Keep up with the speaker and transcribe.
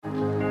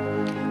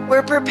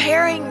We're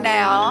preparing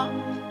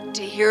now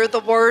to hear the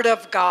Word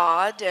of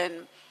God,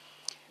 and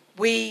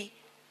we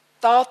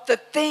thought the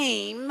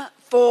theme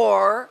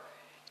for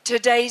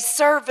today's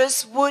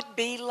service would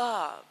be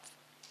love,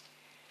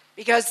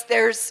 because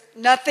there's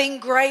nothing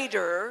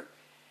greater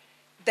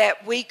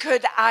that we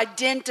could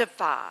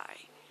identify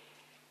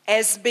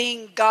as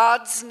being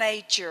God's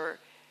nature.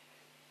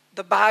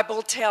 The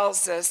Bible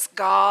tells us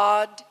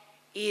God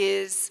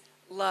is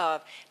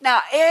love.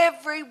 Now,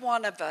 every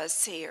one of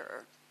us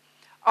here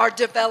are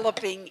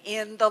developing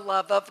in the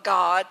love of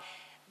God.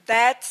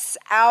 That's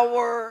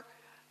our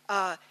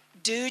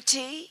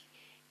duty,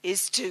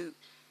 is to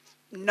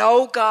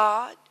know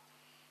God.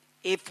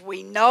 If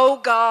we know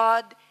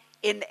God,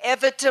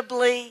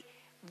 inevitably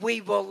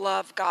we will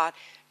love God.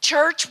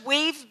 Church,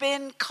 we've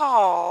been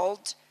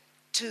called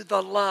to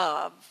the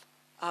love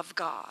of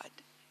God.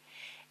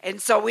 And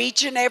so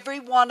each and every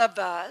one of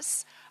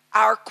us,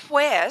 our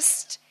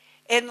quest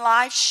in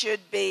life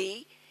should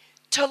be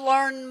to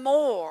learn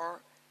more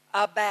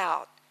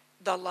about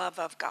the love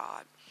of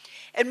God.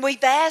 And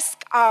we've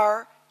asked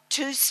our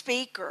two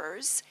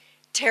speakers,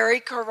 Terry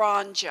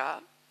Karanja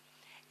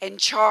and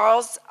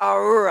Charles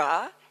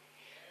Aura,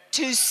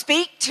 to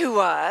speak to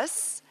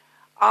us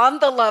on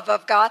the love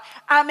of God.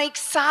 I'm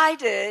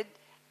excited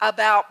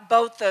about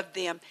both of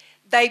them.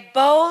 They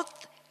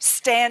both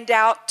stand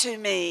out to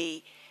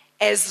me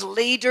as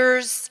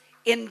leaders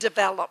in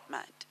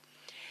development.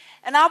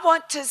 And I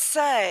want to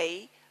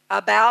say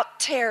about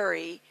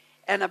Terry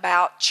and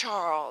about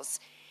Charles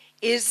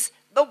is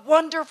the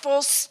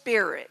wonderful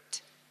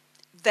spirit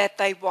that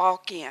they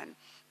walk in.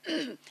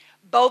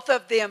 Both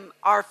of them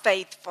are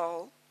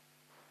faithful.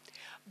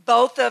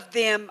 Both of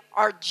them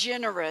are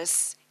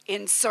generous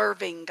in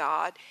serving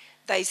God.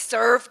 They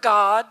serve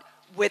God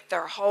with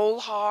their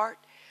whole heart.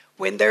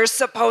 When they're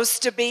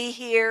supposed to be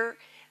here,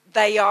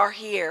 they are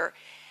here.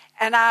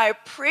 And I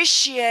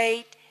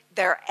appreciate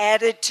their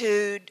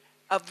attitude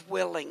of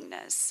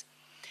willingness.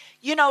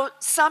 You know,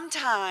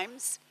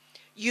 sometimes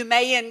you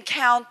may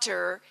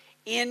encounter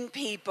in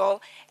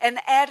people an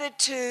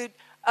attitude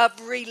of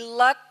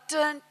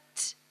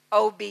reluctant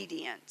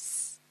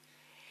obedience.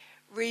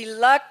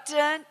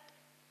 Reluctant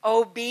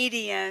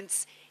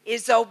obedience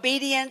is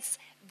obedience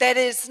that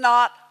is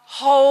not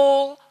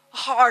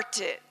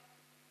wholehearted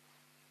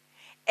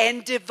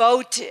and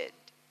devoted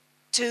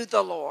to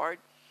the Lord.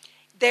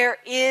 There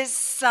is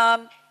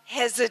some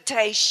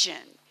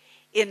hesitation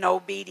in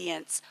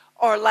obedience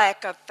or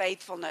lack of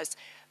faithfulness.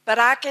 But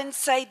I can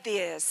say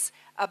this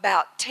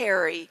about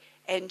Terry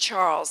and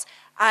Charles.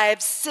 I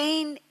have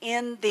seen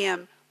in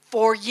them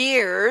for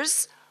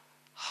years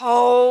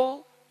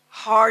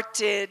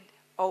wholehearted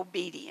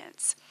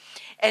obedience.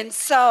 And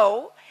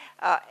so,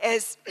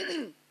 as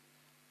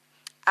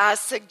I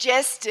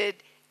suggested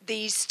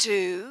these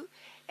two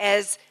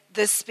as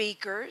the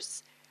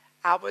speakers,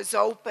 I was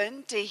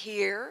open to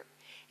hear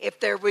if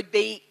there would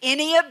be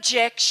any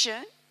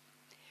objection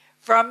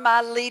from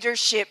my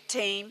leadership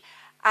team.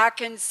 I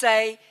can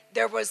say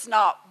there was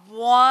not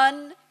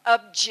one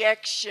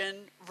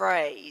objection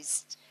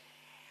raised.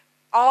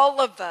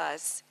 All of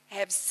us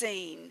have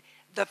seen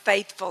the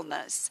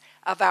faithfulness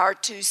of our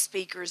two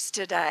speakers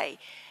today.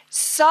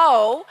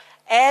 So,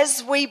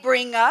 as we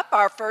bring up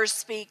our first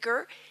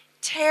speaker,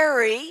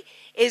 Terry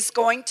is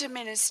going to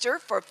minister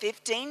for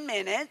 15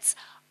 minutes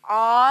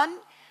on,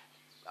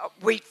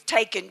 we've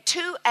taken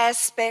two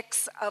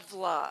aspects of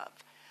love.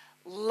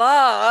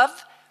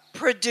 Love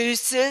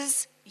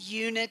produces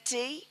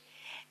unity,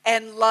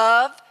 and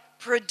love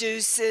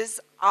produces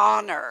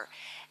honor.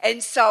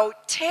 And so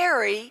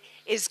Terry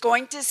is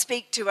going to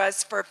speak to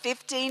us for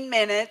 15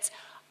 minutes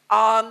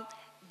on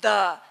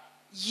the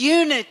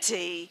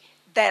unity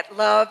that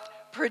love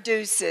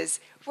produces.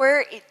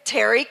 Where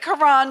Terry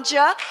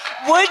Karanja,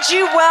 would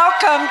you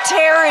welcome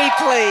Terry,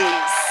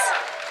 please?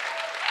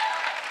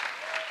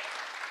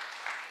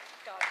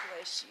 God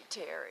bless you,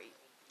 Terry.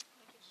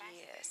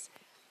 Yes.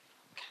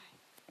 Okay.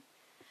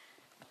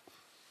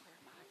 Where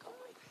am I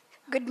going?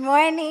 Good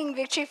morning,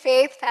 Victory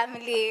Faith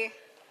family.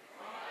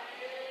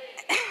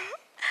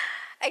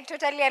 I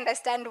totally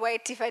understand why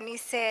Tiffany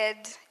said,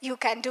 you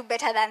can do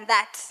better than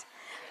that.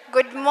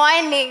 Good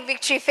morning,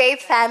 Victory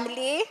Faith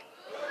family.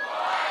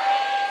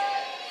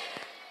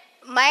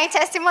 My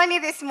testimony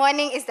this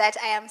morning is that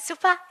I am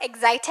super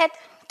excited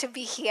to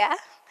be here.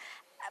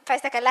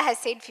 Pastor Kala has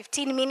said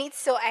 15 minutes,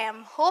 so I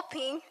am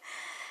hoping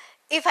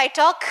if I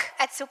talk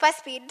at super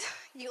speed,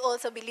 you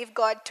also believe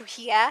God to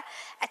hear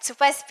at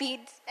super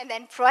speed and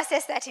then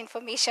process that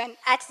information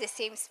at the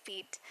same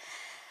speed.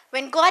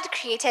 When God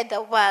created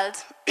the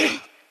world,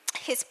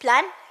 his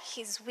plan,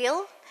 his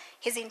will,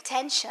 his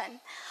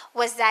intention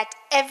was that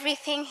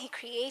everything he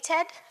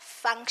created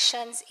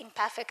functions in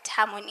perfect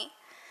harmony.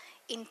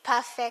 In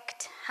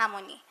perfect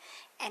harmony.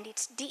 And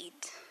it did.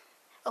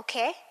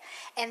 Okay?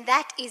 And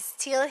that is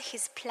still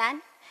his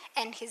plan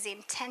and his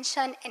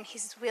intention and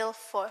his will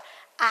for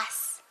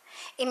us.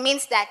 It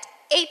means that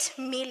 8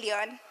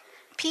 million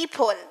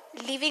people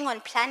living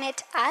on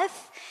planet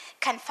Earth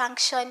can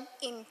function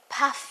in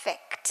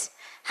perfect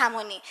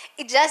harmony.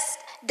 It just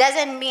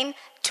doesn't mean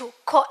to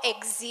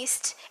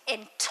coexist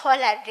and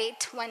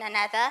tolerate one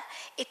another,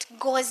 it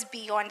goes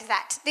beyond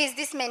that. There's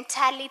this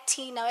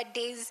mentality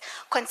nowadays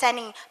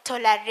concerning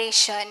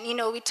toleration.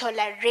 We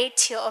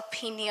tolerate your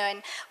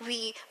opinion.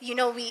 We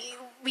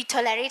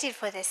tolerate it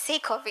for the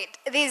sake of it.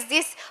 There's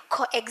this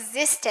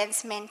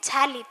coexistence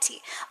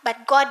mentality,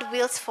 but God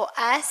wills for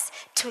us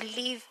to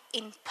live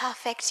in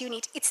perfect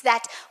unity. It's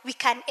that we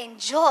can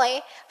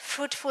enjoy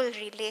fruitful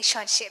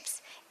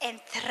relationships and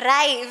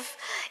thrive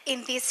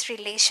in these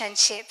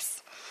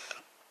relationships.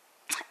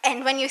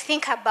 And when you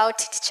think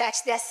about it,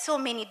 church, there are so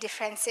many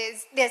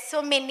differences. There's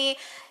so many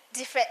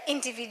different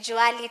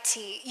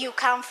individuality. You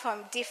come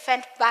from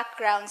different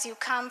backgrounds. You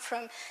come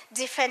from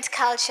different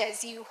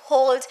cultures. You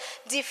hold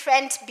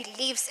different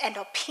beliefs and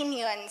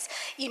opinions.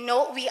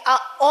 We are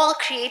all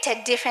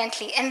created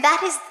differently. And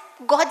that is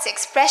God's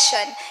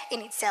expression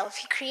in itself.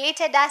 He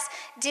created us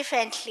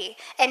differently.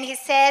 And he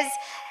says,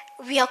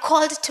 we are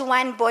called to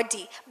one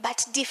body,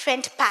 but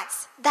different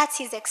parts. That's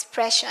his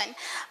expression.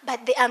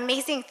 But the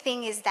amazing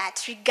thing is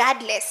that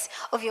regardless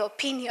of your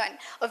opinion,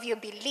 of your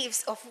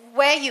beliefs, of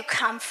where you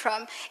come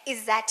from,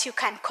 is that you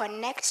can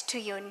connect to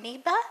your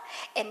neighbor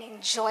and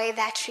enjoy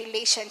that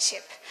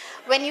relationship.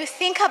 When you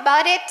think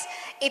about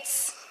it,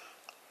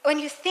 when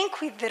you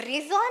think with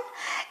reason,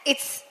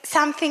 it's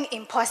something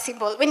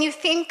impossible. When you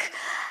think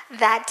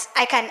that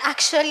I can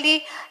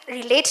actually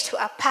relate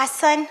to a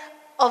person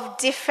of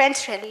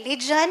different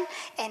religion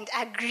and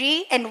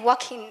agree and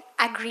walk in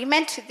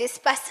agreement to this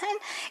person,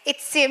 it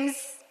seems,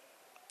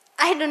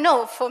 I don't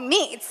know, for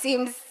me it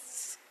seems,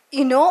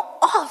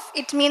 off.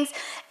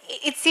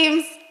 It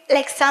seems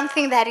like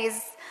something that is,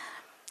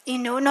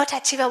 not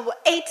achievable.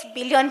 8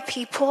 billion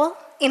people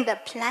in the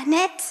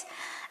planet.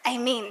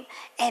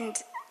 And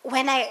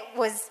when I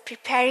was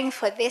preparing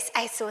for this,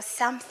 I saw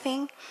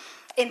something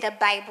in the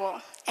Bible.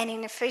 And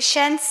in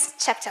Ephesians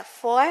chapter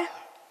 4,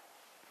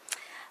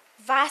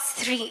 verse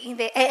 3 in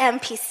the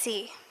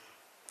AMPC,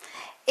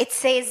 it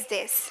says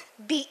this: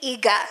 be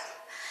eager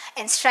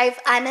and strive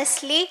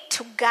earnestly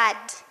to guard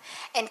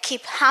and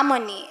keep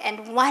harmony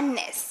and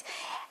oneness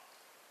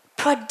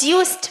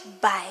produced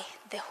by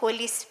the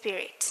Holy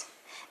Spirit.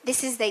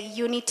 This is the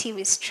unity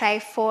we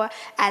strive for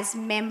as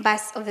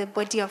members of the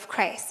body of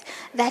Christ.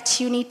 That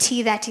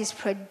unity that is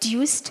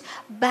produced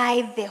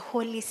by the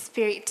Holy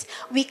Spirit.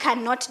 We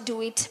cannot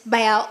do it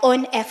by our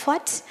own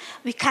effort.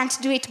 We can't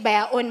do it by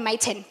our own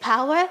might and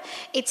power.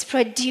 It's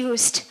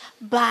produced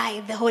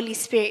by the Holy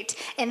Spirit.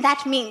 And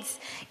that means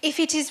if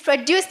it is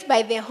produced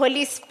by the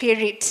Holy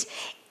Spirit,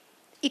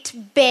 it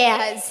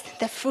bears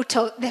the fruits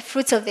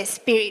of the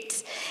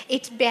Spirit.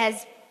 It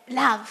bears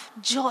love,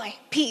 joy,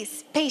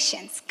 peace,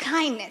 patience,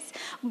 kindness,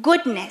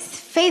 goodness,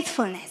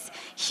 faithfulness,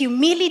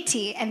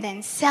 humility, and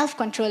then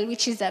self-control,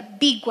 which is a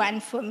big one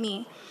for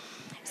me.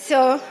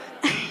 So,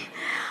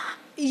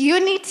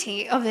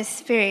 unity of the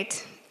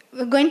Spirit.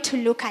 We're going to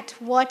look at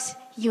what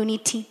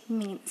unity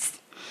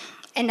means.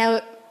 And now,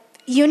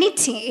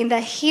 unity in the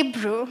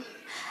Hebrew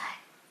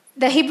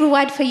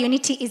word for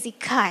unity is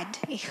ikhad.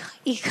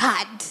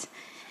 Ikhad.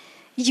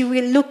 You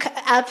will look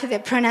up the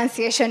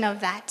pronunciation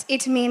of that.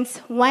 It means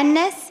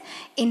oneness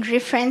in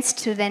reference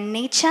to the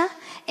nature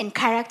and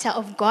character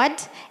of God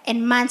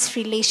and man's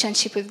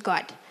relationship with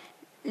God.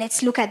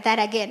 Let's look at that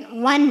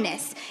again.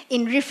 Oneness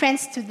in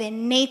reference to the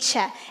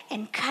nature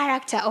and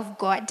character of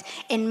God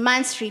and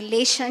man's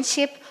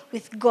relationship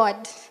with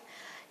God.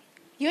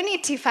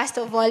 Unity, first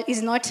of all,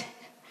 is not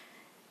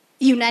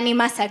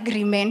unanimous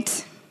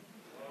agreement.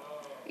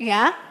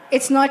 Yeah?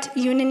 It's not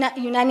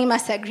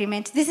unanimous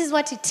agreement. This is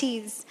what it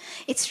is.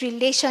 It's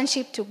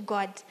relationship to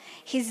God,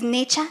 his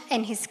nature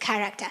and his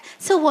character.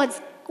 So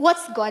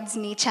what's God's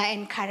nature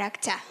and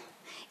character?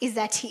 Is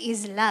that he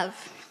is love.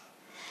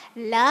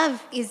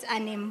 Love is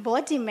an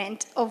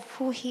embodiment of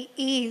who he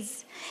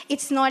is.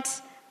 It's not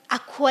a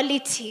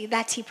quality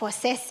that he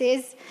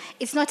possesses.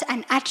 It's not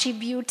an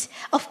attribute.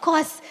 Of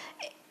course,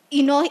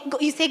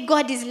 you say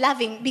God is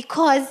loving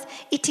because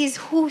it is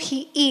who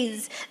he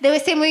is. The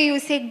same way you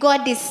say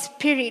God is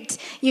spirit.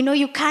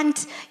 You can't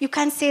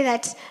say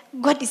that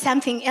God is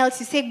something else.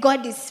 You say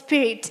God is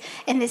spirit.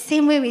 And the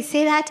same way we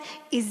say that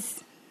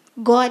is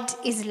God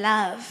is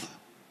love.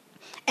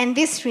 And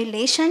this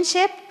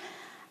relationship,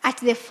 at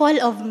the fall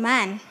of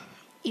man,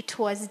 it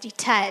was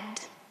deterred.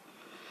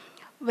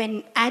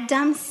 When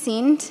Adam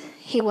sinned,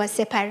 he was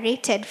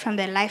separated from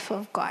the life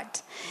of God.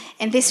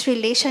 And this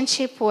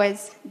relationship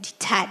was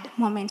deterred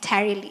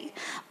momentarily.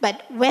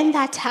 But when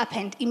that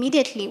happened,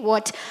 immediately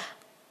what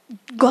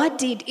God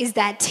did is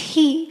that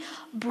he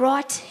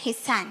brought his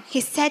son. He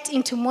set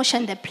into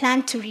motion the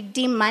plan to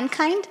redeem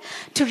mankind,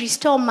 to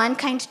restore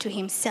mankind to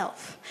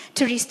himself,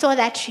 to restore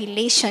that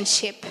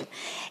relationship.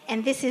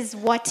 And this is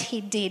what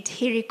he did.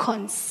 He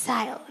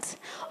reconciled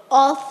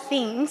all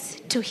things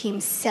to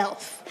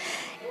himself.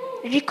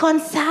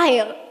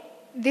 Reconcile.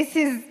 This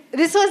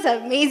was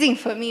amazing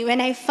for me.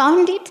 When I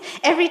found it,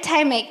 every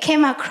time I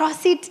came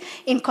across it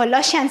in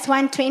Colossians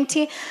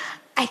 1:20,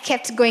 I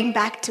kept going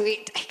back to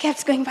it.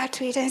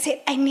 And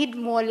said, I need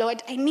more,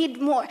 Lord. I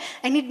need more.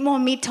 I need more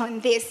meat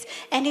on this.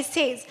 And it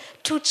says,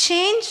 to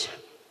change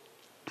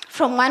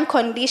from one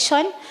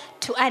condition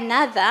to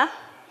another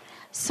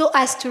so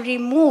as to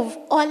remove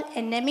all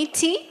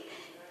enmity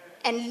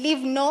and leave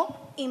no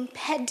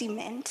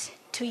impediment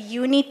to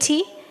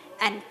unity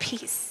and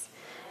peace.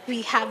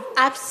 We have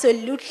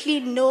absolutely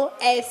no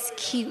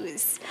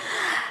excuse.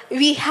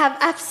 We have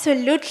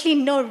absolutely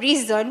no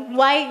reason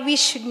why we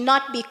should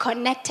not be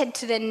connected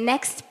to the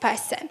next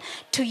person,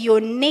 to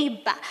your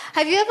neighbor.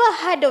 Have you ever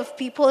heard of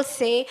people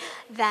say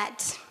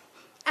that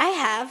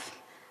I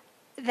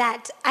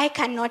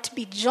cannot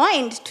be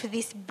joined to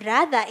this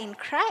brother in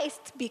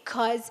Christ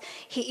because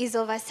he is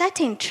of a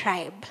certain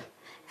tribe?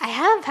 I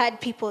have heard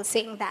people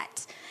saying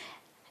that.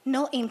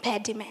 No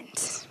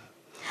impediment.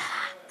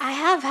 I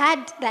have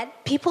heard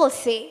that people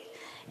say,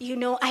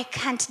 I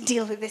can't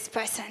deal with this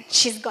person.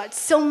 She's got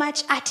so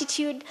much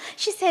attitude.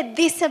 She said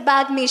this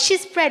about me. She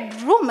spread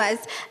rumors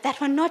that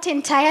were not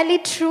entirely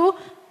true.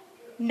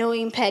 No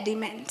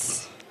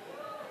impediment.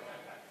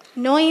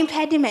 No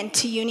impediment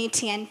to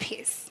unity and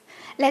peace.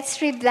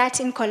 Let's read that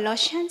in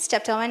Colossians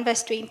chapter 1,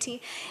 verse 20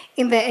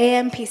 in the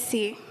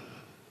AMPC.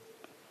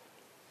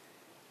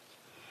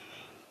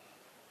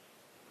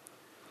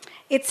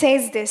 It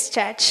says this,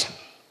 church.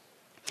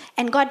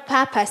 And God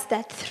purposed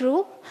that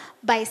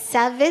by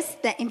service,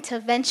 the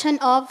intervention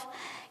of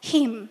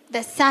Him,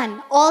 the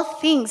Son, all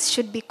things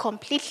should be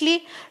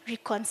completely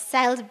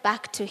reconciled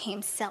back to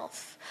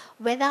Himself,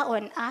 whether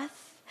on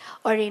earth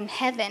or in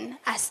heaven,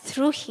 as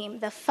through Him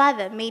the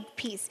Father made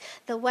peace.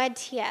 The word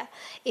here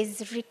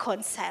is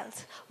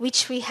reconciled,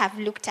 which we have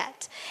looked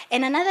at.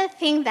 And another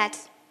thing that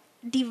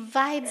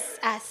divides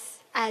us,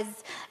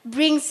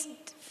 brings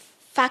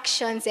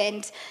factions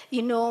and,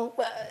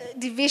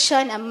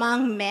 division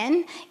among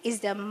men, is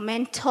the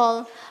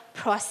mental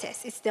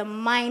process. It's the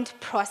mind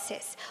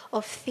process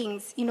of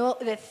things.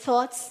 The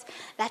thoughts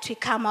that we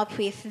come up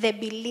with, the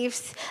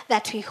beliefs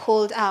that we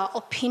hold, our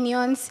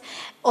opinions,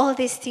 all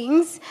these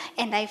things.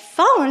 And I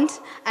found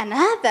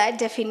another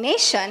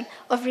definition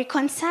of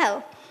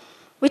reconcile,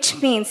 which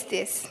is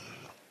this.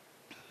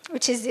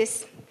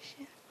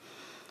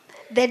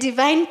 The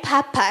divine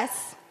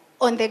purpose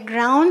on the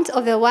ground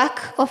of the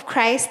work of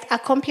Christ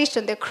accomplished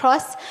on the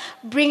cross,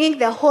 bringing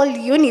the whole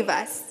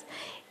universe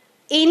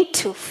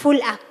into full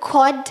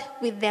accord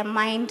with the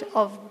mind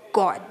of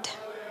God.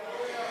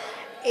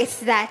 It's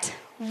that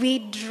we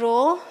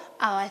draw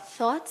our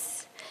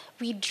thoughts,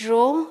 we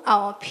draw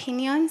our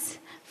opinions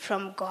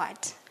from God,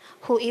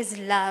 who is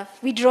love.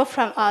 We draw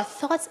from our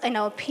thoughts and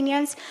our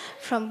opinions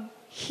from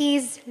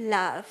His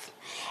love.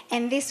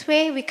 And this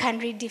way we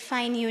can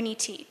redefine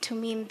unity to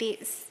mean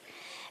this,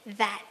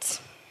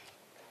 that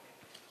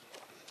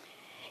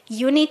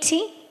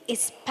unity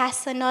is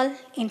personal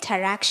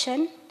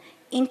interaction,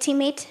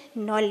 intimate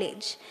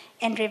knowledge,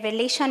 and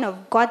revelation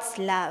of God's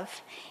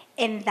love,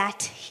 and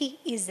that He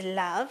is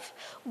love,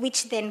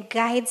 which then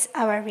guides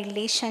our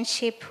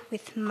relationship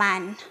with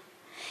man.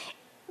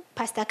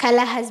 Pastor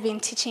Carla has been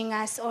teaching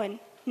us on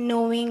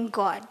knowing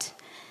God.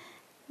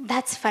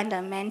 That's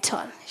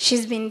fundamental.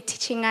 She's been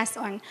teaching us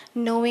on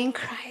knowing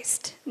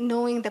Christ,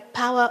 knowing the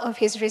power of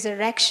His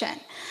resurrection.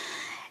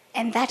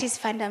 And that is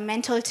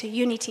fundamental to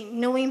unity.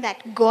 Knowing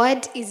that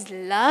God is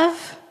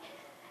love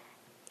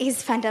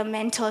is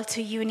fundamental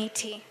to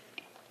unity.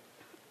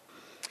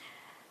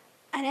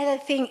 Another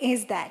thing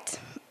is that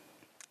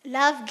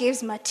love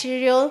gives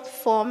material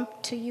form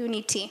to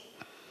unity.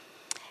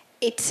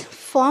 It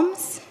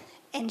forms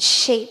and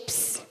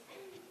shapes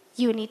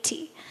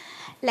unity,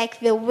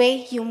 like the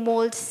way you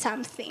mold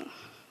something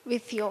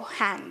with your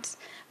hand,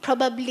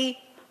 probably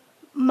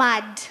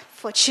mud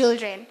for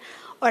children,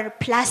 or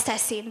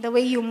plasticine, the way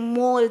you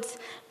mold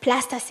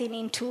plasticine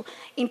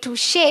into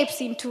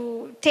shapes,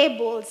 into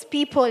tables,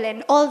 people,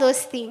 and all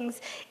those things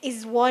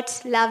is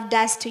what love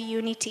does to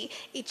unity.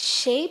 It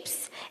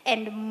shapes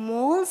and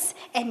molds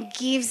and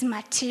gives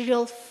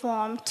material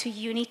form to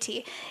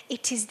unity.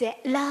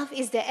 Love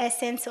is the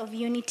essence of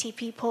unity,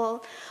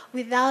 people.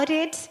 Without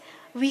it,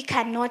 we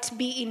cannot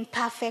be in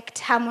perfect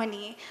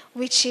harmony,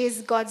 which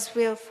is God's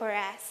will for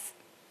us.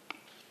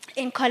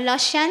 In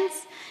Colossians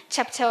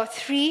chapter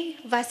 3,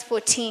 verse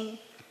 14,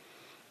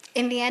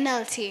 in the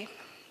NLT,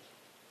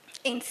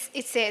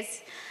 it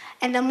says,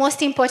 and the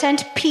most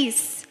important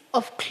piece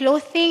of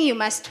clothing you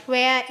must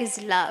wear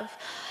is love.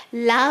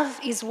 Love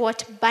is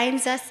what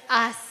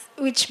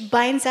which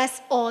binds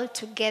us all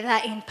together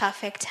in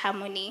perfect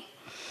harmony.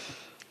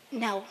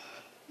 Now,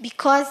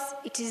 because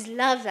it is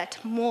love that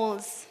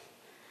molds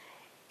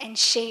and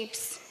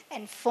shapes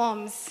and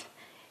forms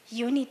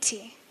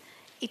unity,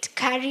 it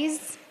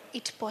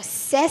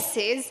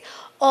possesses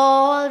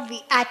all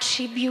the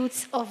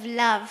attributes of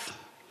love,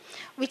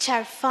 which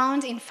are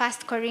found in 1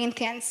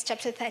 Corinthians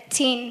chapter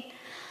 13,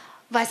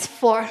 verse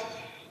 4.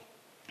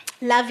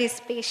 Love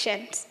is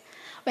patient.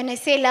 When I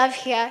say love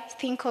here,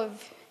 think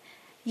of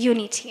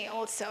unity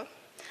also.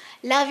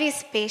 Love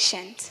is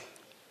patient.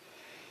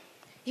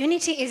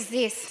 Unity is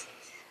this,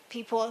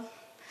 people,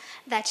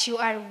 that you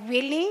are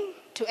willing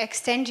to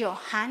extend your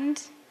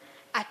hand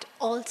at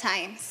all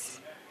times,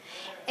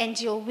 and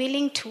you're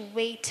willing to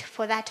wait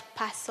for that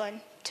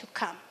person to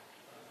come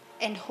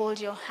and hold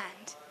your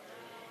hand.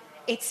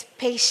 It's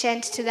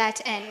patient to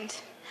that end.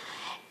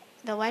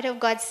 The Word of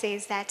God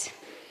says that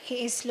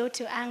He is slow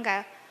to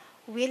anger,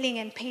 willing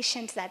and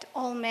patient that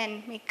all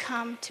men may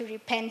come to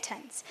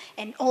repentance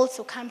and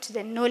also come to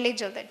the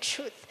knowledge of the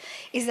truth.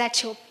 Is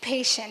that you're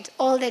patient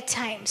all the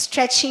time,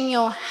 stretching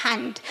your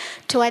hand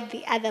toward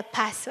the other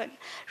person,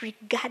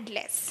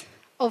 regardless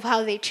of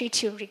how they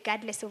treat you,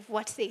 regardless of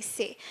what they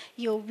say.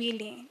 You're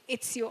willing.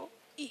 It's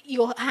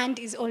your hand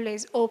is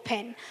always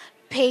open,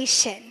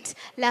 patient.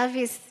 Love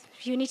is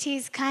unity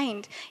is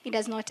kind. It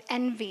does not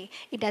envy.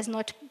 It does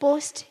not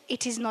boast.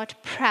 It is not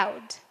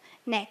proud.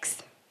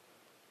 Next.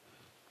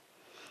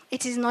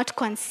 It is not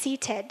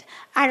conceited,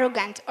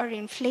 arrogant, or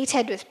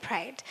inflated with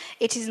pride.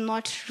 It is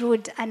not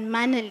rude,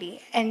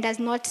 unmannerly, and does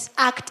not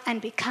act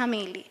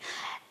unbecomingly.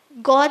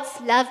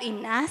 God's love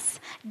in us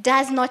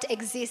does not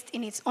exist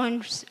in its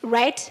own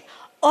right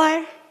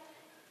or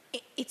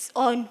its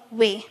own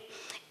way.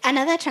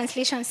 Another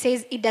translation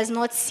says it does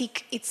not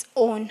seek its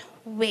own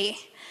way.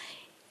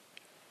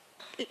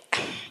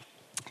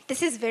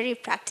 This is very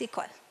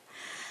practical.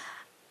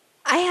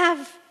 I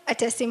have a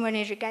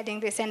testimony regarding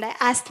this, and I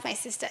asked my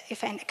sister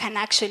if I can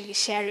actually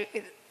share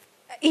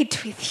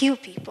it with you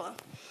people.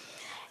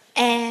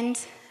 And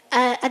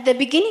at the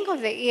beginning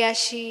of the year,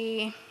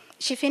 she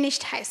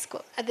finished high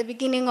school. At the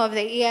beginning of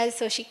the year,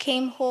 so she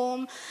came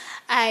home.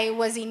 I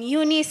was in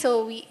uni,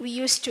 so we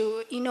used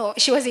to,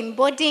 she was in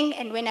boarding,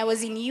 and when I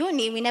was in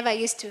uni, we never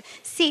used to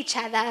see each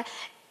other,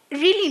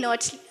 really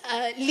not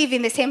live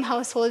in the same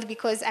household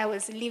because I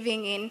was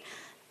living in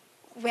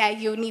where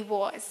uni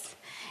was.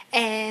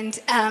 And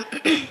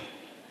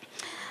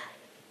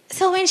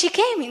so when she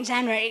came in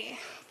January,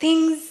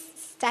 things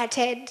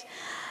started,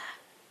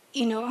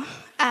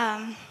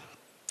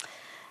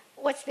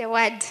 what's the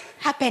word?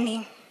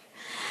 Happening.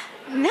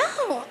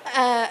 No,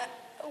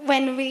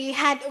 when we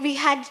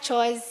had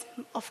chores,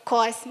 of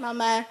course,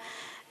 Mama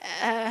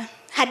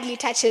hardly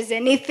touches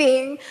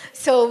anything,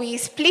 so we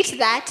split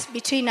that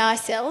between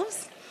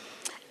ourselves,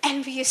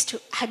 and we used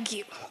to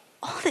argue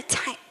all the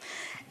time.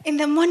 In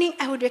the morning,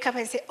 I would wake up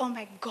and say, oh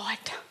my God,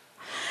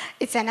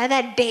 it's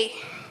another day.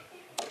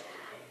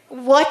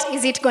 What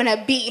is it going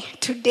to be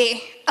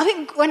today? Are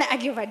we going to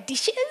argue over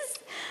dishes?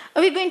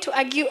 Are we going to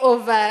argue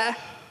over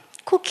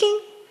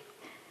cooking?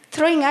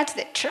 Throwing out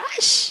the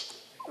trash?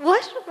 What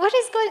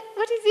is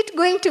it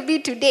going to be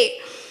today?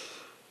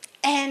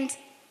 And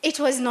it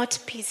was not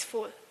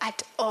peaceful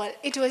at all.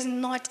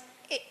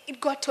 It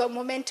got to a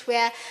moment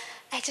where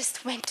I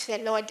just went to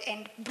the Lord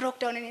and broke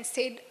down and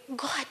said,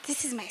 God,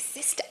 this is my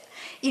sister.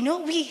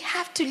 We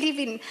have to live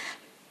in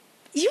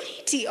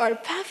unity or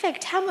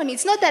perfect harmony.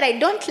 It's not that I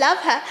don't love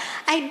her.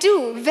 I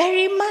do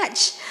very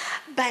much.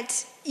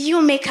 But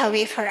you make a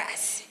way for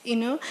us,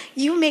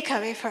 You make a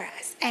way for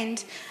us.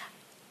 And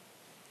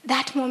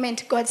that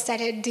moment, God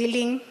started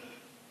dealing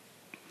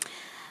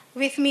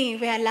with me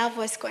where love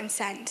was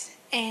concerned.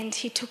 And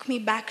He took me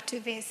back to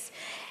this.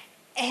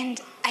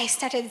 And I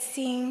started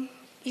seeing,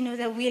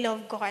 the will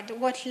of God,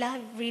 what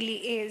love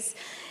really is.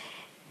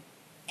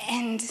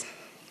 And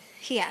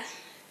here,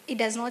 it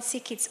does not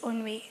seek its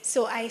own way.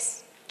 So I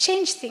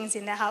changed things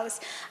in the house.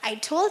 I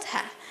told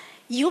her,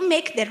 you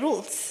make the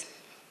rules.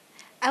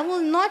 I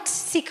will not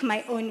seek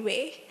my own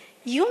way.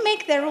 You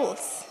make the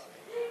rules.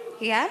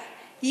 Yeah?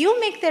 You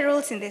make the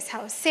rules in this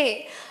house.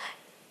 Say,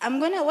 I'm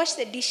going to wash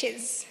the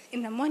dishes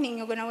in the morning.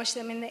 You're going to wash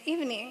them in the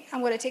evening.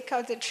 I'm going to take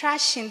out the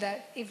trash in the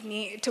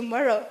evening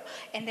tomorrow.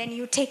 And then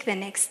you take the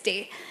next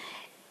day.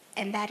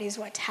 And that is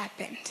what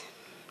happened.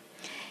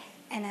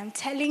 And I'm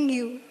telling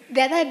you,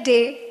 the other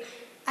day,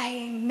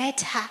 I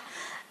met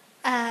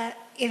her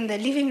in the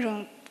living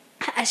room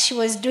as she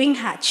was doing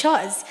her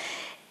chores.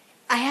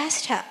 I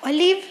asked her,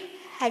 Olive,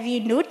 have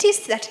you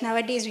noticed that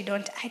nowadays we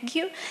don't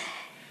argue?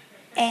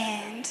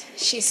 And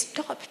she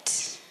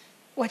stopped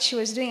what she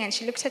was doing and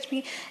she looked at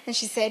me and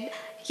she said,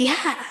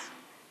 yeah,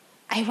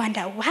 I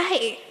wonder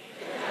why.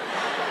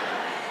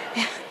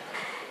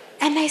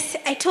 And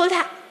I told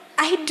her,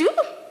 I do.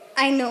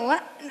 I know.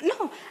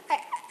 No. I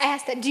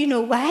asked her, do you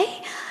know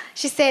why?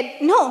 She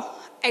said, no,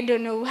 I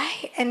don't know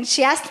why. And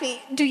she asked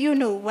me, do you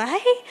know why?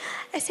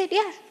 I said,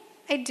 yeah,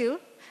 I do.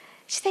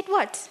 She said,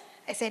 what?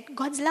 I said,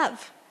 God's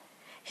love.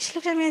 And she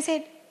looked at me and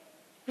said,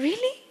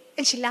 really?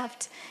 And she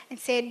laughed and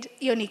said,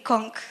 Yoni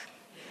konk.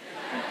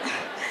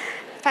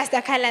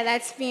 Pastor Carla,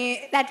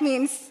 that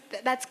means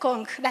that's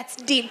konk, that's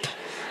deep,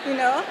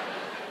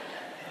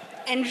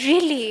 And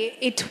really,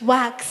 it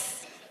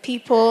works,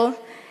 people.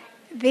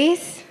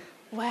 This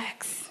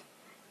works.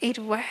 It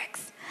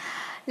works.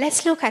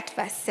 Let's look at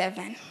verse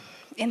 7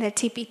 in the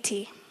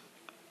TPT.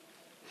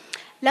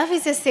 Love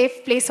is a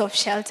safe place of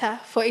shelter,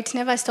 for it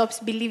never stops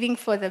believing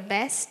for the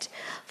best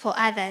for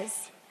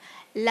others.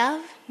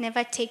 Love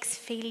never takes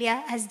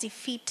failure as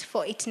defeat,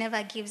 for it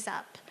never gives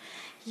up.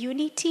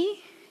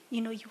 Unity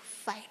you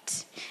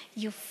fight.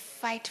 You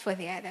fight for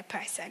the other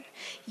person.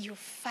 You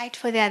fight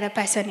for the other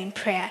person in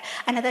prayer.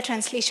 Another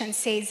translation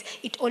says,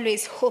 it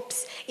always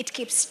hopes. It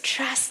keeps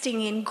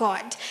trusting in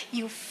God.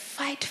 You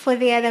fight for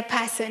the other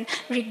person.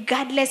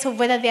 Regardless of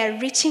whether they are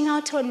reaching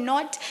out or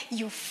not,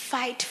 you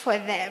fight for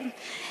them.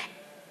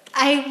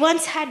 I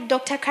once had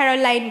Dr.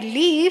 Caroline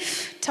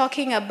Leaf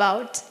talking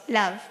about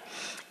love.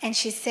 And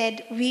she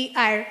said, we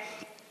are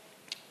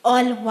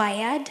all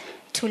wired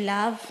to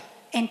love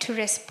and to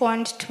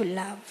respond to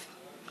love.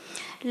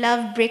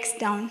 Love breaks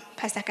down,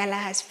 Pastor Kala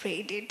has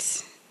prayed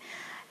it.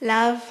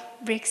 Love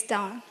breaks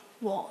down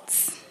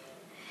walls.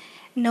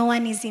 No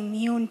one is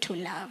immune to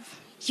love.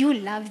 You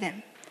love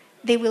them.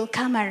 They will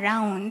come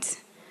around,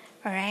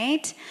 all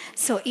right?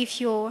 So if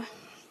you're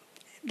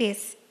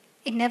this,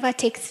 it never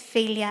takes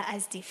failure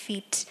as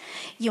defeat.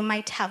 You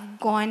might have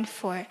gone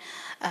for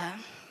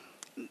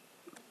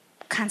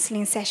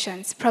counseling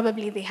sessions.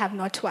 Probably they have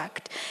not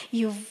worked.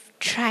 You've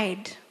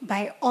tried,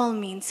 by all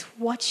means,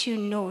 what you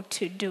know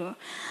to do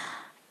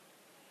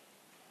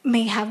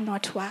may have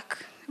not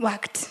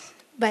worked,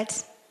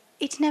 but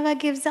it never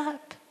gives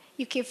up.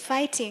 You keep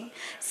fighting.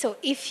 So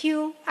if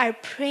you are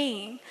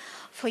praying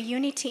for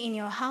unity in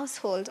your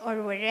household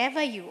or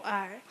wherever you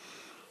are,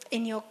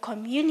 in your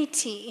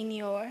community,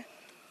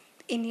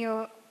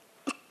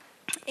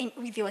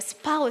 with your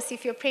spouse,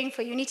 if you're praying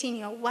for unity in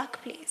your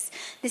workplace,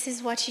 this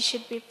is what you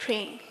should be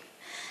praying.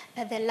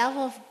 That the love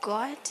of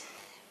God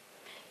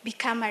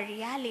become a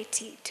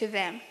reality to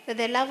them. That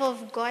the love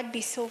of God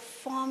be so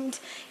formed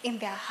in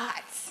their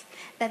hearts.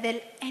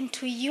 And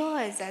to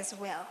yours as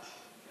well.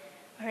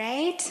 All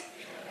right?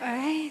 All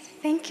right.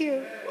 Thank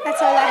you. That's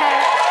all I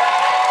have.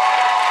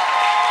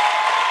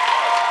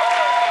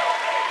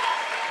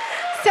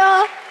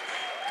 So,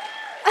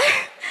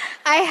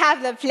 I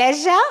have the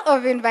pleasure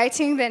of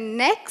inviting the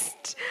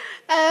next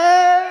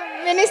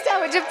minister.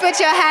 Would you put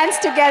your hands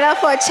together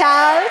for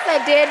Charles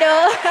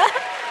Adedo?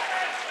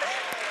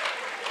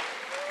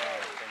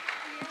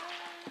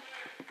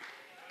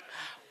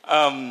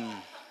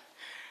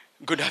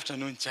 Good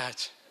afternoon,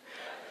 church.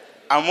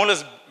 I'm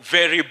always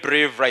very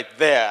brave right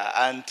there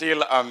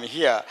until I'm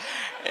here.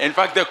 In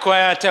fact, the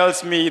choir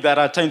tells me that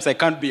at times I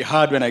can't be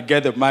heard when I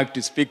get the mic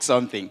to speak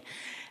something.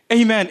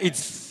 Amen. It's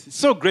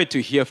so great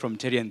to hear from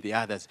Terry and the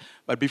others.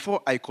 But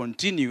before I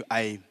continue,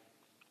 I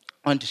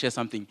want to share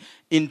something.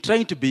 In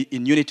trying to be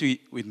in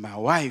unity with my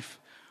wife,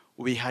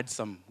 we had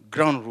some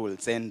ground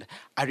rules. And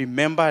I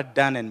remember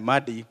Dan and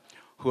Maddie,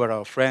 who are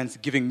our friends,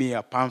 giving me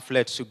a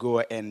pamphlet to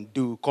go and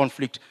do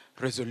conflict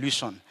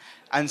resolution.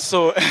 And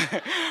so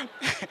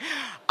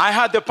I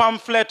had the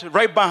pamphlet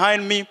right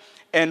behind me,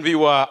 and we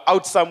were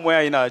out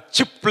somewhere in a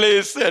cheap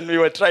place, and we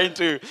were trying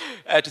to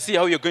see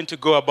how you're going to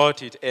go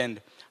about it.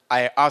 And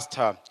I asked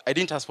her, I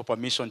didn't ask for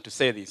permission to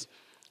say this.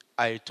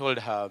 I told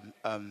her,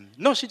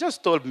 no, she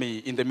just told me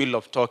in the middle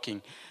of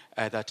talking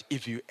that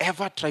if you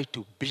ever try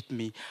to beat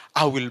me,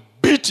 I will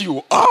beat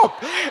you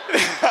up.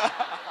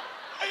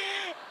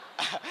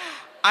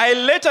 I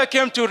later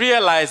came to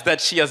realize that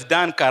she has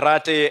done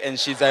karate and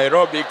she's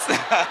aerobics.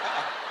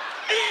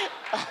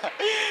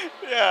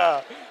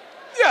 Yeah.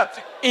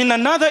 In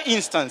another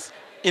instance,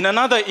 in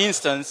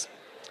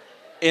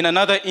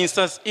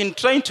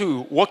trying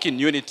to walk in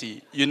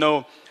unity, in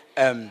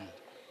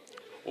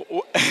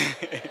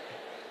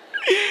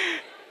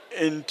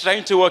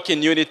trying to walk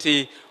in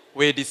unity,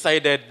 we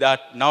decided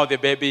that now the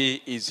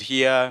baby is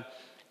here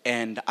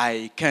and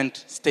I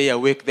can't stay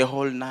awake the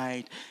whole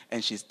night.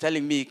 And she's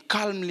telling me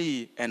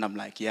calmly, and I'm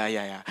like,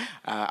 yeah,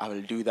 I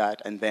will do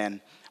that. And then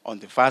on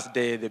the first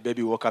day, the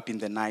baby woke up in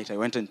the night. I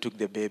went and took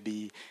the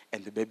baby,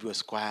 and the baby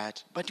was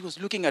quiet, but he was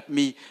looking at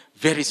me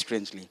very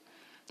strangely.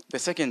 The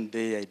second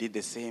day, I did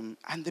the same,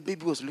 and the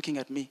baby was looking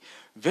at me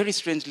very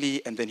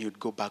strangely, and then he would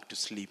go back to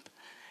sleep.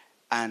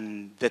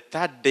 And the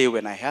third day,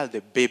 when I held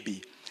the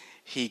baby,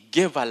 he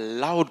gave a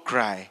loud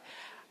cry.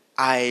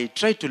 I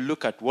tried to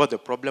look at what the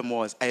problem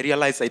was. I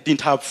realized I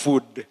didn't have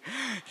food.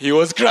 He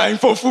was crying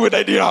for food.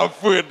 I didn't have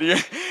food.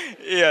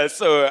 Yeah,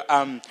 so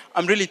I'm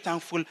really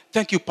thankful.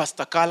 Thank you,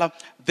 Pastor Kala.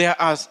 There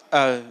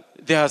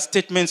are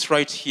statements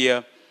right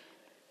here.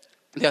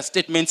 There are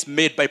statements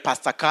made by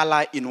Pastor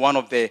Kala in one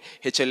of the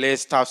HLA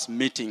staff's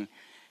meeting.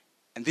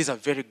 And these are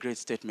very great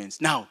statements.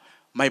 Now,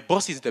 my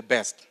boss is the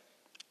best.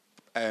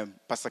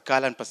 Pastor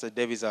Carl and Pastor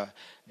Davis are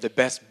the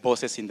best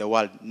bosses in the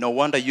world. No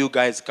wonder you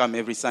guys come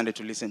every Sunday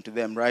to listen to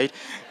them, right?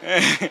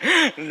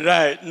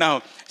 Right.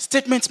 Now,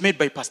 statements made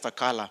by Pastor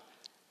Carla.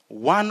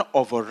 One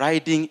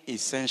overriding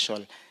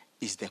essential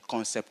is the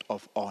concept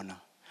of honor.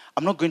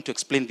 I'm not going to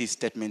explain these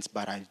statements,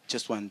 but I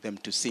just want them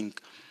to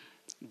sink.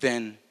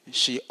 Then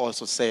she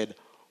also said,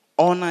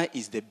 honor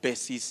is the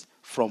basis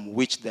from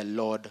which the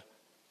Lord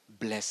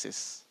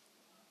blesses.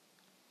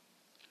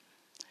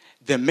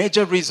 The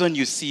major reason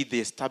you see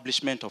the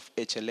establishment of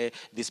HLA,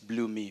 this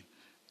blew me,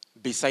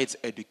 besides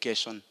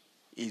education,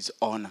 is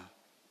honor.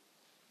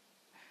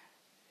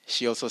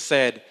 She also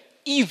said,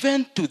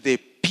 even to the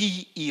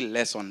PE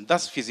lesson,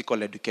 that's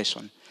physical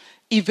education,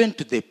 even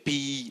to the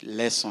PE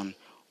lesson,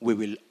 we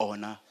will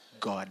honor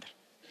God.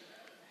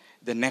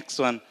 The next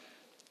one,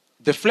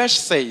 The flesh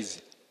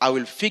says, I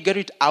will figure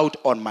it out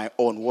on my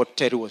own, what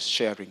Terry was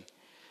sharing.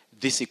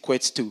 This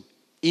equates to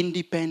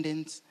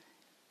independence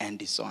and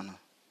dishonor.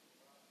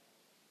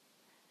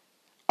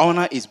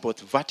 Honor is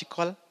both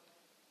vertical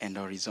and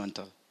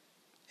horizontal.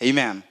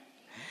 Amen.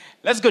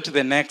 Let's go to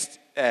the next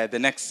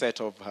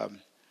set of...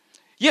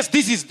 yes,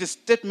 this is the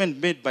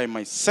statement made by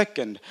my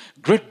second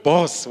great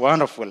boss.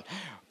 Wonderful.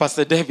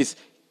 Pastor Davis.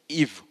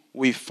 If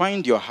we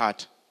find your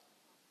heart,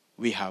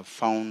 we have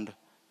found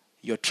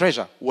your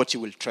treasure, what you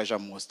will treasure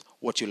most,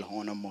 what you'll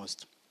honor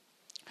most.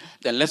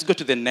 Then let's go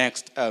to the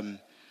next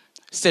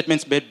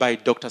statements made by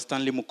Dr.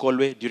 Stanley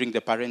Mukolwe during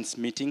the parents'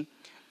 meeting.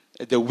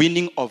 The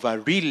winning of a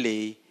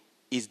relay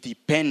is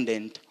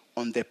dependent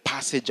on the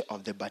passage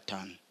of the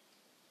baton.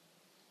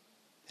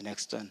 The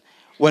next one.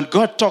 When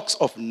God talks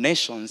of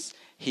nations,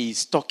 he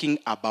is talking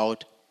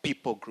about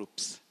people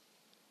groups.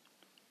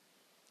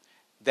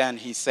 Then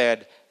he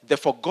said, the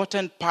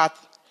forgotten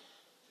path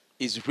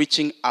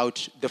reaching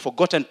out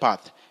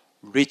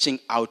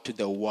to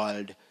the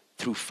world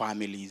through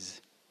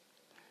families.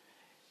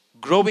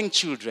 Growing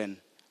children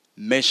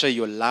measure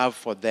your love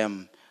for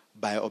them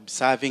by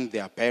observing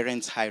their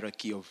parents'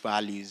 hierarchy of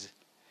values.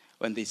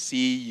 When they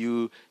see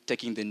you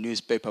taking the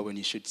newspaper when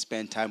you should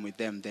spend time with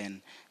them,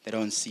 then they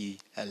don't see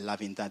a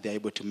love in that. They're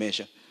able to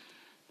measure.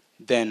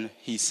 Then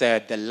he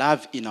said, the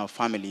love in our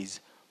families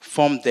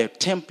form the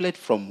template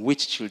from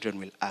which children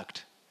will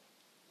act.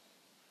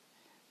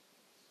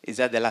 Is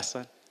that the last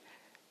one?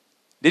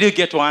 Did you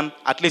get one?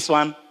 At least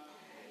one?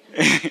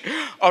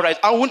 All right,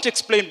 I won't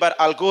explain, but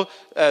I'll go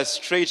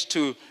straight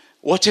to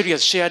what Terry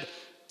has shared,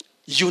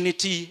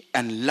 unity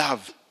and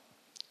love.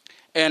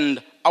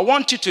 And I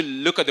want you to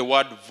look at the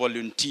word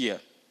volunteer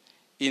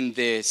in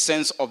the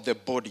sense of the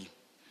body.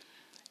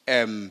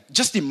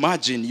 Just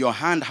imagine your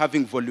hand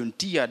having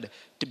volunteered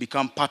to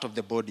become part of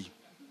the body.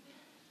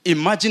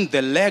 Imagine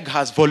the leg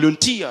has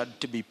volunteered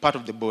to be part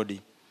of the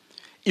body.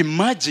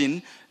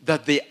 Imagine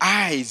that the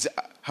eyes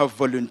have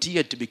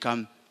volunteered to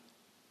become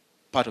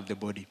part of the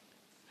body.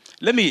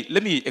 Let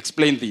me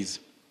explain this.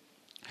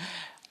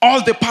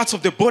 All the parts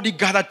of the body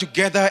gathered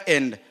together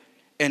and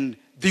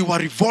they were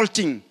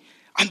revolting.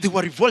 And they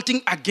were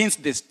revolting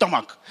against the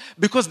stomach.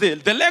 Because the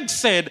leg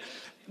said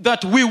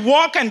that we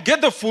walk and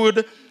get the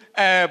food,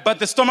 but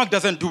the stomach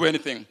doesn't do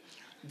anything.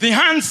 The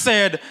hand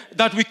said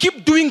that we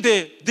keep doing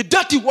the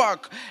dirty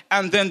work,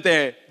 and then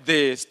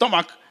the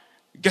stomach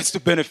gets to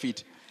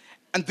benefit.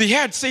 And the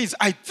head says,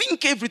 I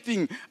think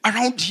everything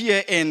around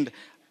here, and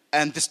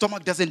the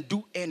stomach doesn't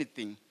do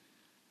anything.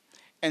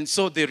 And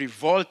so they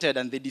revolted,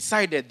 and they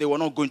decided they were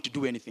not going to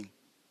do anything.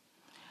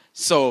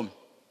 So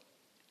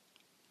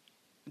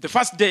the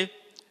first day,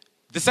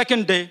 the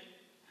second day,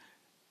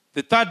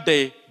 the third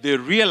day, they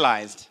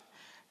realized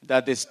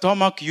that the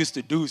stomach used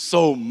to do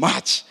so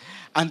much,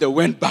 and they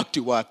went back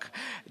to work.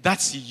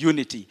 That's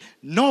unity.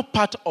 No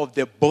part of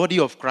the body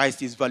of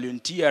Christ is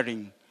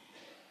volunteering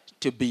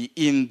to be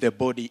in the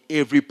body.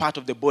 Every part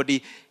of the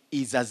body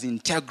is as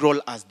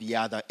integral as the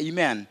other.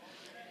 Amen.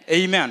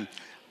 Amen.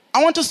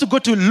 I want us to go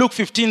to Luke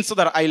 15 so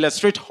that I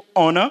illustrate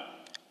honor.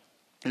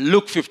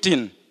 Luke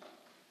 15.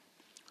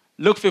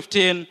 Luke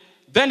 15.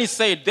 Then he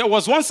said, there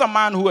was once a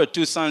man who had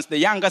two sons. The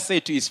younger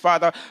said to his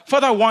father,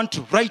 Father, I want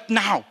right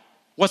now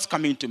what's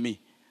coming to me.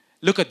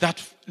 Look at that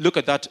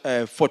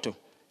photo.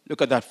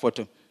 Look at that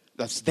photo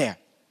that's there.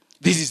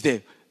 This is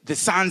the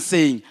son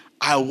saying,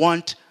 I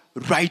want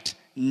right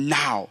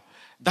now.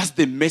 That's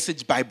the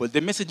Message Bible. The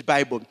Message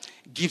Bible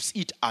gives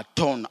it a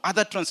tone.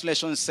 Other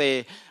translations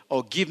say,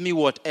 oh, give me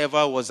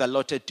whatever was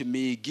allotted to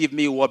me. Give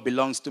me what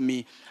belongs to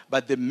me.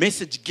 But the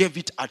Message gave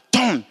it a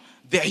tone.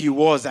 There he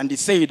was, and he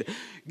said,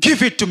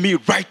 give it to me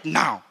right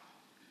now.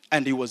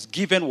 And he was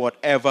given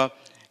whatever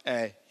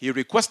he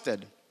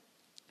requested.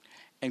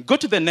 And go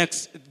to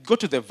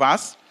the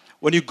verse.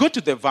 When you go to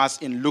the verse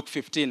in Luke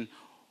 15,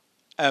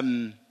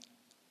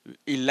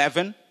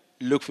 11,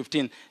 Luke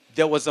 15,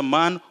 there was a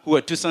man who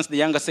had two sons. The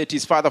younger said to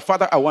his father,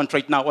 Father, I want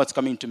right now what's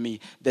coming to me.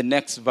 The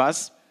next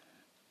verse.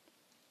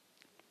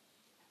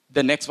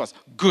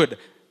 Good.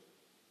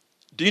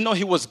 Do you know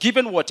he was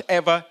given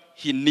whatever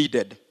he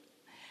needed?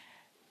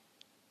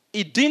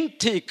 It didn't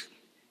take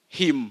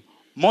him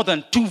more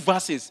than 2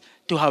 verses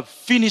to have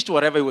finished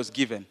whatever he was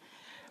given.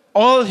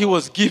 All he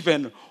was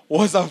given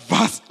was a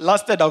verse,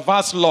 lasted a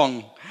verse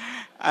long,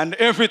 and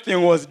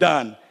everything was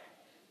done.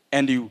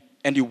 And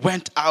he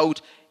went out.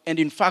 And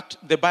in fact,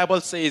 the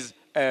Bible says,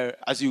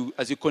 as you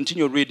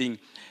continue reading,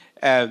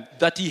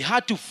 that he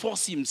had to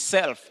force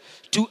himself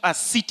to a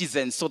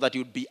citizen so that he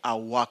would be a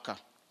worker.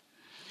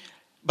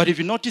 But if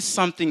you notice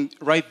something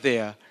right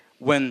there,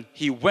 when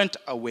he went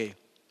away,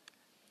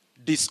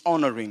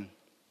 dishonoring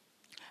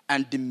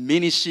and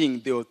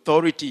diminishing the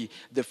authority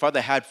the Father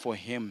had for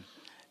him,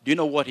 do you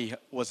know what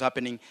was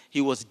happening?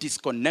 He was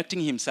disconnecting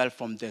himself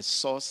from the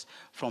source,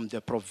 from the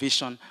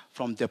provision,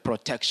 from the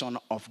protection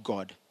of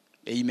God.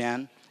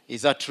 Amen.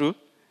 Is that true?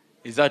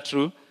 Is that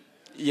true?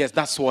 Yes,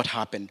 that's what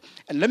happened.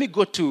 And let me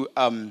go to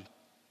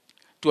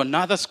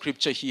another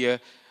scripture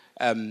here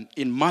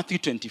in Matthew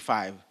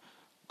 25.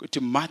 Go to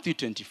Matthew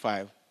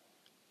 25.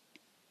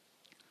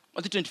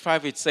 Matthew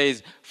 25, it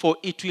says, "For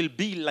it will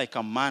be like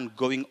a man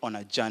going on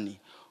a journey,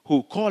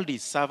 who called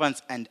his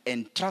servants and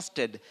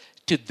entrusted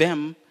to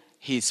them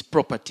his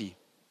property."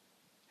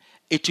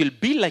 It will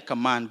be like a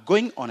man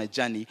going on a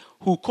journey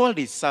who called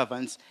his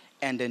servants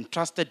and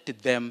entrusted to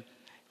them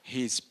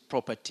his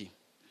property.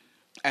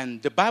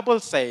 And the Bible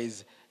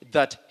says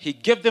that he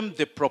gave them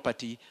the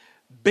property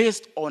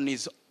based on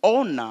his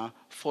honor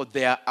for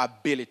their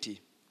ability.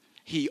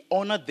 He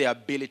honored their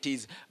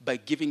abilities by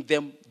giving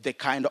them the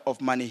kind of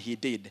money he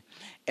did.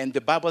 And the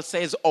Bible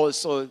says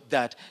also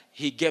that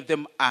he gave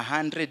them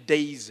 100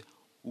 days'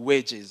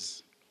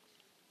 wages.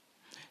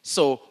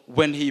 So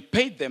when he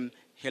paid them,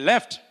 he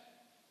left.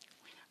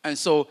 And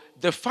so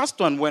the first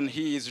one, when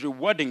he is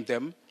rewarding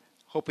them,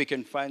 hope we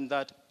can find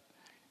that.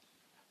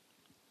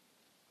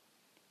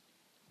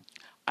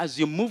 As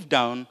you move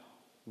down,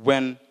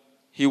 when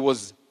he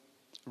was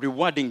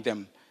rewarding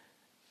them,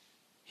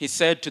 he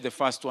said to the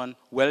first one,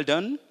 "Well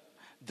done."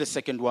 The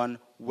second one,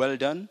 "Well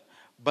done."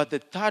 But the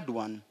third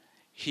one,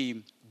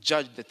 he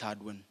judged the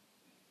third one.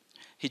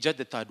 He judged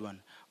the third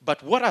one.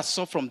 But what I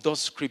saw from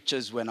those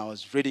scriptures when I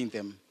was reading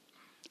them,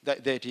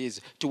 that is,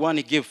 to one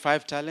he gave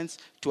 5 talents,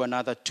 to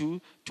another 2,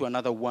 to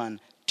another 1,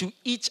 to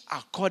each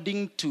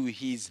according to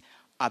his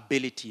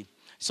ability.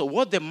 So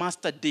what the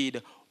master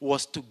did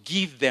was to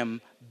give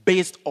them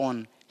based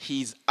on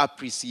his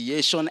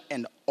appreciation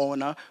and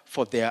honor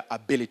for their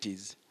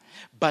abilities.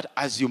 But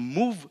as you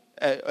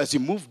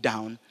move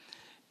down,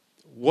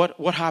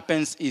 what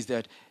happens is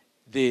that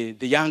the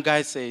young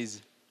guy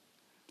says,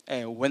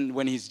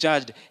 when he's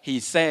judged, he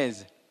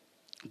says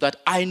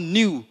that, "I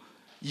knew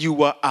you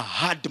were a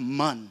hard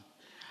man.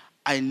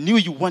 I knew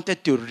you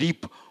wanted to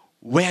reap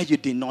where you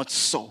did not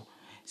sow."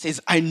 He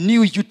says, "I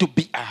knew you to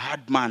be a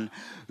hard man,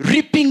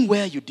 reaping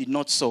where you did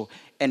not sow,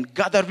 and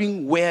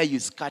gathering where you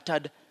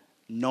scattered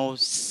no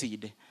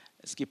seed."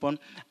 Let's keep on.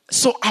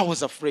 "So I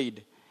was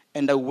afraid,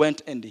 and I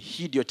went and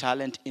hid your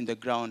talent in the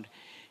ground.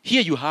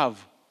 Here you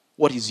have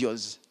what is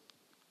yours."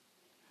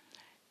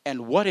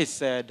 And what he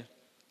said,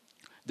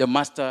 the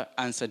master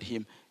answered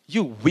him,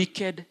 "You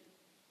wicked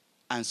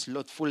and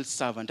slothful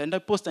servant." And I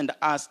paused and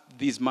asked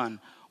this man,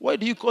 "Why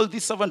do you call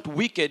this servant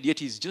wicked, yet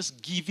he's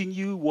just giving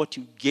you what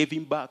you gave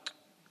him back?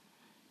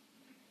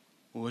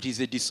 What is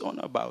the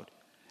dishonor about?"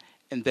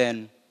 And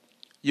then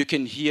you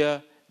can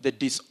hear the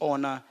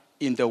dishonor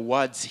in the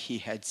words he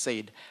had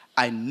said.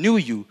 "I knew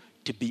you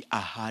to be a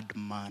hard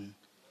man."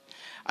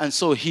 And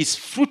so his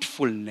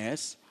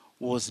fruitfulness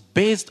was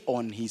based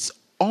on his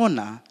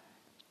honor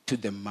to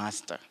the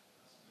master.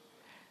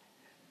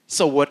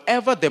 So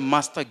whatever the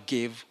master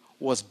gave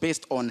was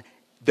based on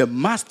the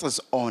master's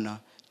honor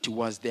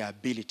towards their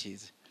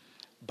abilities.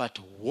 But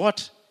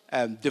what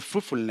the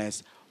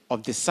fruitfulness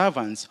of the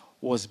servants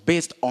was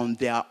based on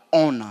their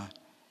honor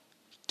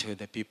to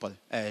the people,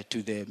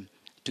 to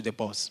the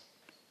boss.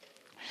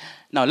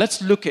 Now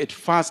let's look at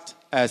first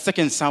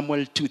 2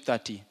 Samuel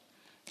 2:30.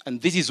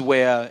 And this is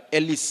where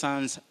Eli's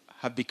sons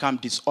have become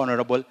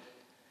dishonorable.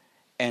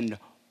 And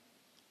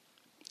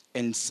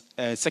in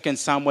 2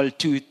 Samuel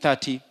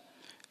 2:30,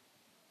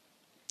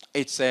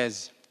 it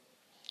says,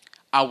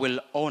 "I will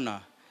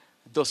honor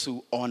those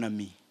who honor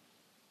me.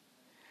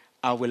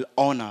 I will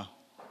honor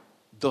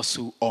those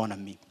who honor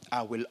me.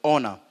 I will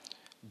honor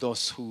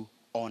those who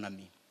honor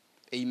me."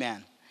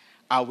 Amen.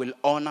 "I will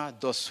honor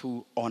those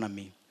who honor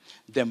me."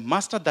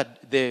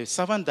 The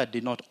servant that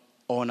did not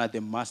honor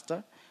the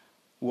master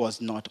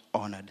was not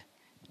honored.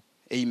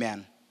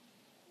 Amen.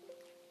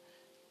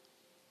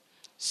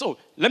 So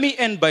let me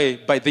end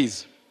by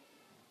this.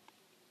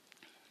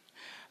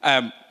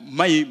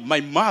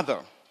 My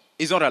mother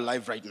is not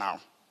alive right now.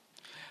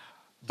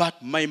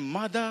 But my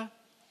mother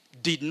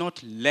did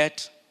not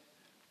let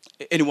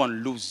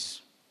anyone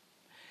lose.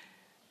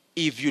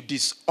 If you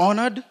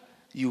dishonored,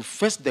 you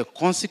face the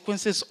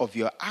consequences of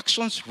your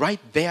actions right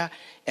there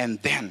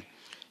and then.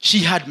 She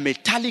had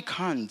metallic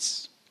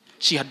hands.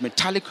 She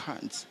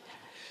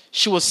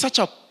was such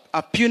a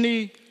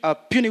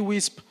puny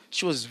wisp.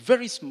 She was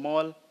very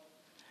small,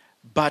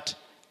 but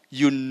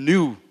you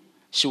knew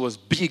she was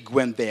big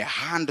when their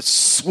hand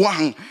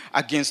swung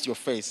against your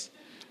face.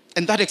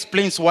 And that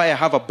explains why I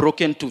have a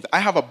broken tooth. I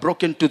have a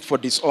broken tooth for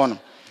dishonor.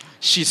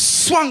 She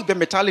swung the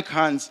metallic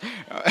hands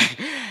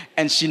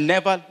and she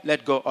never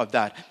let go of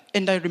that.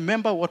 And I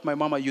remember what my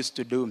mama used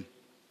to do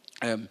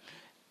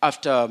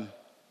after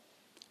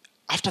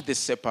the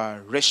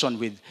separation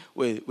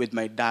with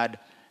my dad.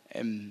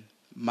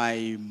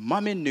 My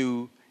mommy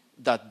knew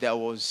that there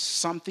was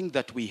something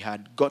that we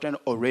had gotten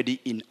already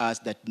in us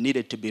that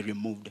needed to be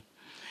removed.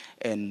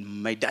 And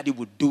my daddy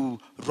would do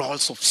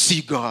rolls of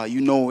cigar,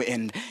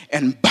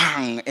 and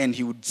bang, and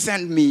he would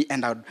send me,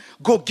 and I'd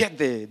go get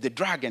the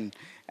drug, and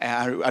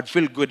I'd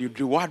feel good. He'd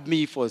reward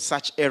me for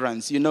such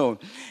errands,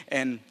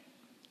 And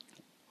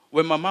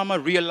when my mama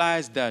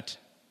realized that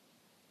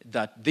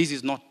that this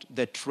is not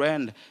the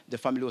trend the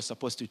family was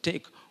supposed to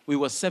take. We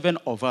were 7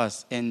 of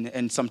us,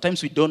 and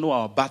sometimes we don't know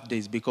our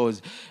birthdays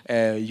because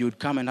you'd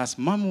come and ask,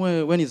 Mom,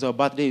 when is our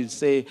birthday? You'd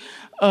say,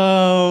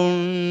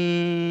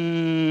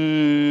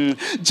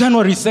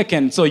 January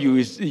 2nd. So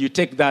you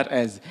take that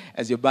as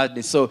your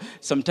birthday. So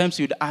sometimes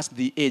you'd ask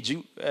the age,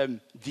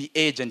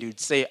 and you'd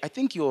say, I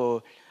think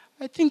you're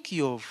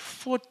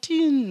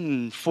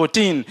 14.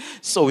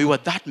 So we were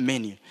that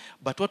many.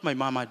 But what my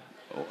mama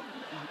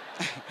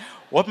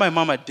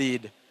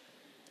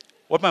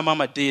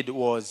did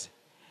was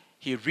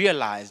he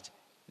realized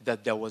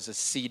that there was a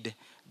seed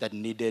that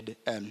needed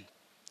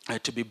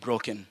to be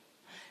broken.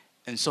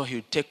 And so he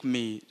would take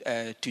me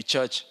to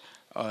church,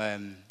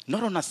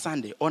 not on a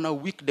Sunday, on a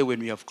weekday when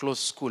we have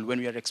closed school, when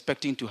we are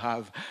expecting to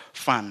have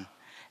fun.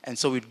 And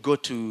so we'd go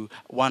to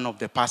one of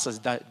the pastors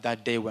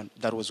that day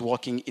that was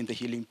walking in the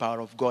healing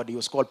power of God. He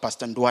was called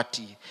Pastor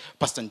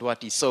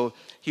Ndwati. So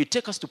he'd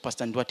take us to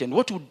Pastor Ndwati. And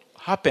what would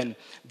happen,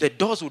 the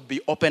doors would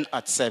be open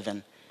at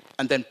 7.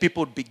 And then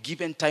people would be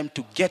given time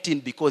to get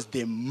in because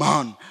the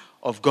man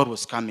of God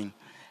was coming.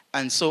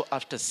 And so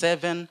after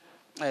 7:05,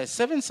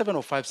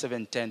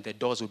 7:10, the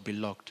doors would be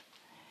locked.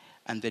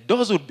 And the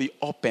doors would be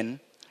open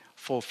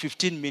for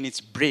 15 minutes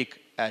break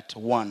at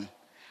 1.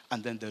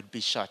 And then they would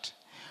be shut.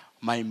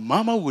 My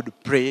mama would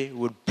pray.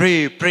 When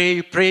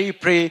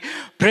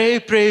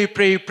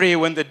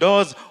the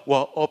doors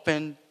were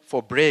open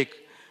for break,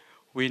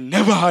 we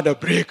never had a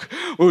break.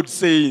 We would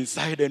stay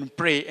inside and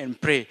pray.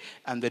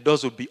 And the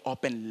doors would be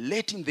open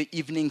late in the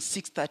evening,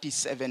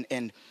 6:37.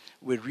 And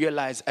I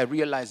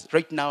realized,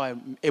 right now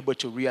I'm able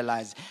to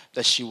realize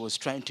that she was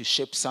trying to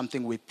shape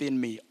something within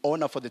me,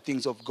 honor for the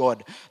things of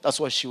God.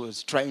 That's what she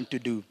was trying to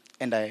do.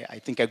 And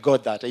I think I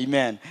got that.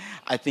 Amen.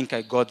 I think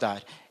I got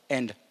that.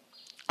 And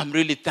I'm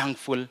really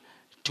thankful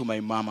to my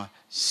mama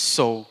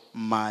so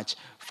much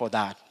for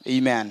that.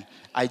 Amen.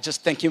 I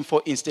just thank him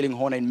for instilling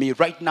honor in me.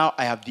 Right now,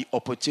 I have the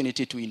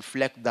opportunity to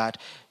inflict that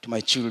to my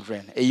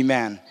children.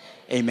 Amen.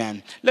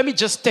 Amen. Let me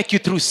just take you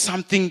through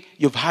something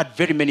you've had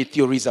very many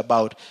theories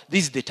about.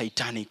 This is the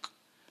Titanic.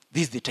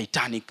 This is the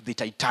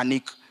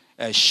Titanic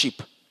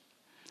ship.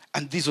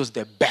 And this was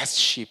the best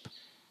ship.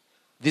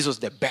 This was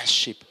the best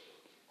ship.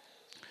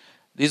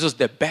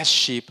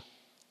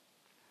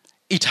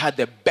 It had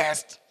the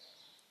best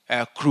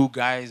crew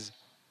guys.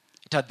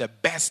 It had the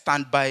best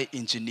standby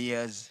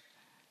engineers.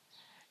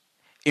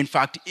 In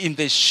fact, in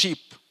the ship,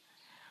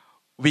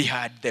 we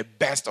had the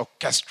best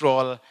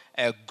orchestral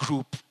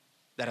group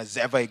that has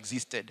ever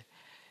existed.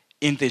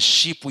 In the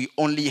ship, we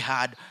only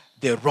had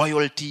the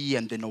royalty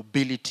and the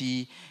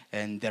nobility,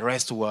 and the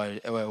rest were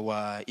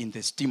in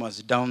the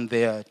steamers down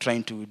there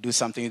trying to do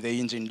something with the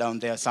engine down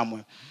there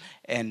somewhere.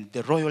 And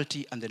the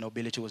royalty and the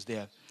nobility was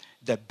there.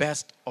 The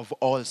best of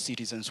all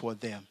citizens were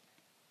there.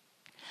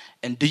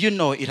 And do you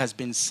know, it has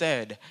been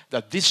said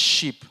that this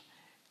ship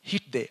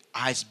hit the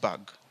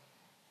iceberg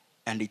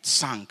and it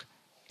sank.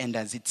 And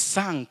as it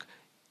sank,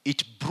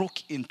 it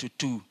broke into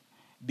 2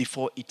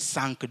 before it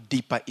sank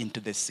deeper into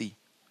the sea.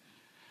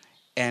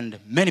 And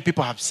many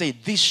people have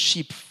said this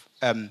ship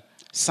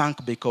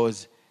sank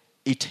because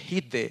it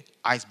hit the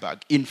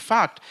iceberg. In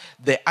fact,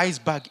 the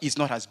iceberg is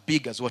not as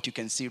big as what you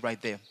can see right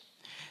there.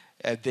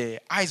 The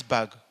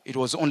iceberg, it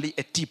was only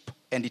a tip,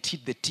 and it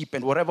hit the tip,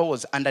 and whatever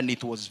was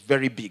underneath was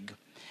very big.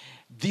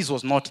 This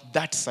was not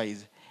that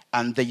size.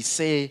 And they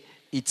say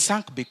it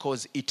sank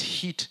because it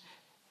hit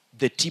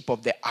the tip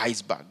of the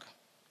iceberg.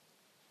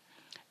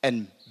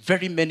 And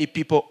very many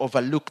people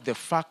overlook the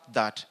fact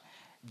that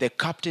the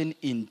captain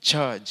in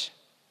charge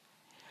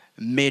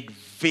made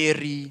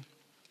very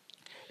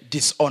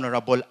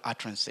dishonorable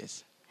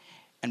utterances.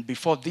 And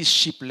before this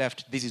ship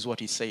left, this is what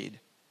he said.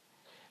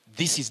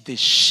 This is the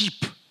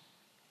ship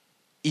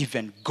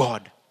even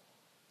God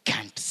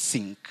can't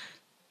sink.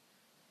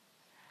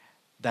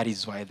 That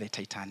is why the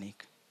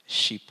Titanic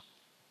ship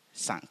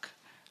sank,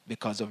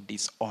 because of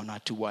dishonor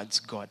towards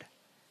God.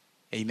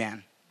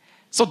 Amen.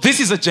 So this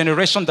is a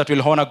generation that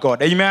will honor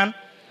God. Amen.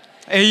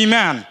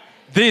 Amen.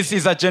 This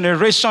is a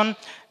generation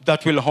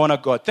that will honor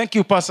God. Thank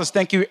you, pastors.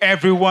 Thank you,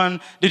 everyone.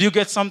 Did you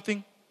get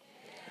something?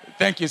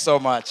 Thank you so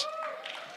much.